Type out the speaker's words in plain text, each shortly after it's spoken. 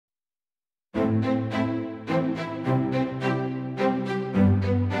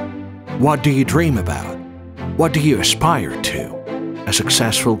What do you dream about? What do you aspire to? A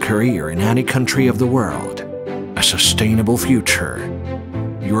successful career in any country of the world? A sustainable future?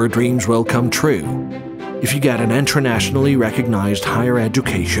 Your dreams will come true if you get an internationally recognized higher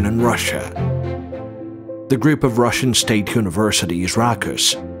education in Russia. The group of Russian state universities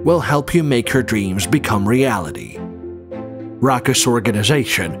RACUS will help you make your dreams become reality. RACUS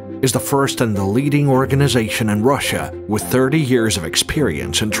organization is the first and the leading organization in Russia with 30 years of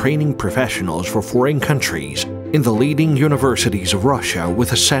experience in training professionals for foreign countries in the leading universities of Russia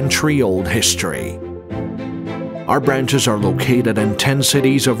with a century-old history. Our branches are located in 10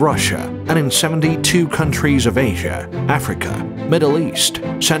 cities of Russia and in 72 countries of Asia, Africa, Middle East,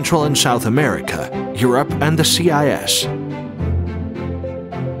 Central and South America, Europe and the CIS.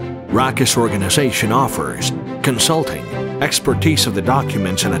 RACUS organization offers consulting, expertise of the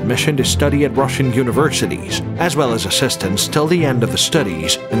documents and admission to study at Russian universities, as well as assistance till the end of the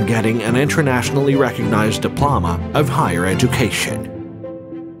studies and getting an internationally recognized diploma of higher education.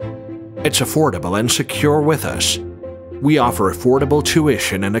 It's affordable and secure with us. We offer affordable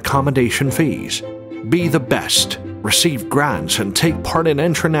tuition and accommodation fees. Be the best, receive grants and take part in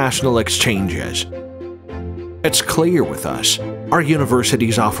international exchanges. It's clear with us. Our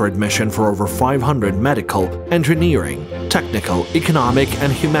universities offer admission for over 500 medical, engineering, technical, economic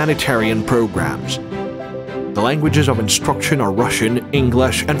and humanitarian programs. The languages of instruction are Russian,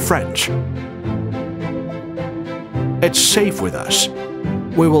 English and French. It's safe with us.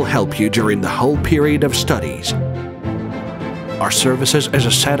 We will help you during the whole period of studies. Our services is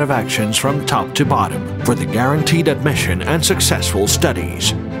a set of actions from top to bottom for the guaranteed admission and successful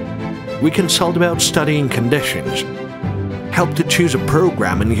studies. We consult about studying conditions, help to choose a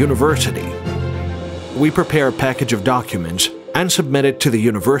program in the university. We prepare a package of documents and submit it to the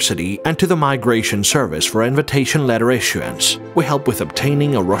university and to the migration service for invitation letter issuance. We help with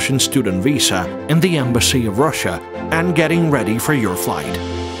obtaining a Russian student visa in the Embassy of Russia and getting ready for your flight.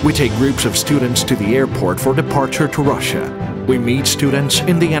 We take groups of students to the airport for departure to Russia. We meet students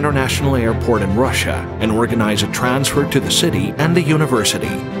in the international airport in Russia and organize a transfer to the city and the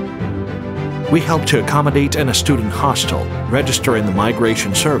university. We help to accommodate in a student hostel, register in the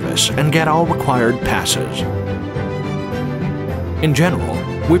migration service, and get all required passes. In general,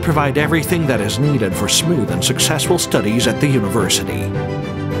 we provide everything that is needed for smooth and successful studies at the university.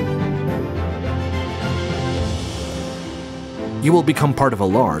 You will become part of a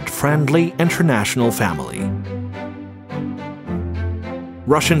large, friendly, international family.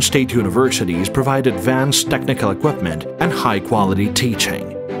 Russian state universities provide advanced technical equipment and high-quality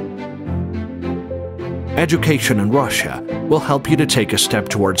teaching. Education in Russia will help you to take a step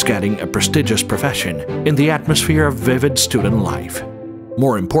towards getting a prestigious profession in the atmosphere of vivid student life.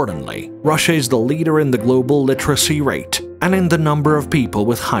 More importantly, Russia is the leader in the global literacy rate and in the number of people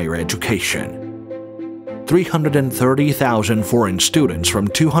with higher education. 330,000 foreign students from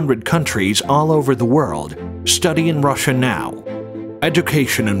 200 countries all over the world study in Russia now.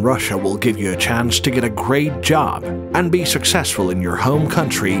 Education in Russia will give you a chance to get a great job and be successful in your home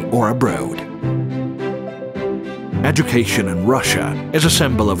country or abroad. Education in Russia is a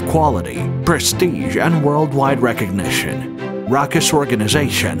symbol of quality, prestige, and worldwide recognition. RACUS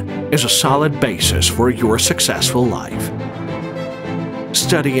organization is a solid basis for your successful life.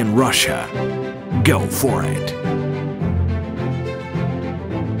 Study in Russia. Go for it.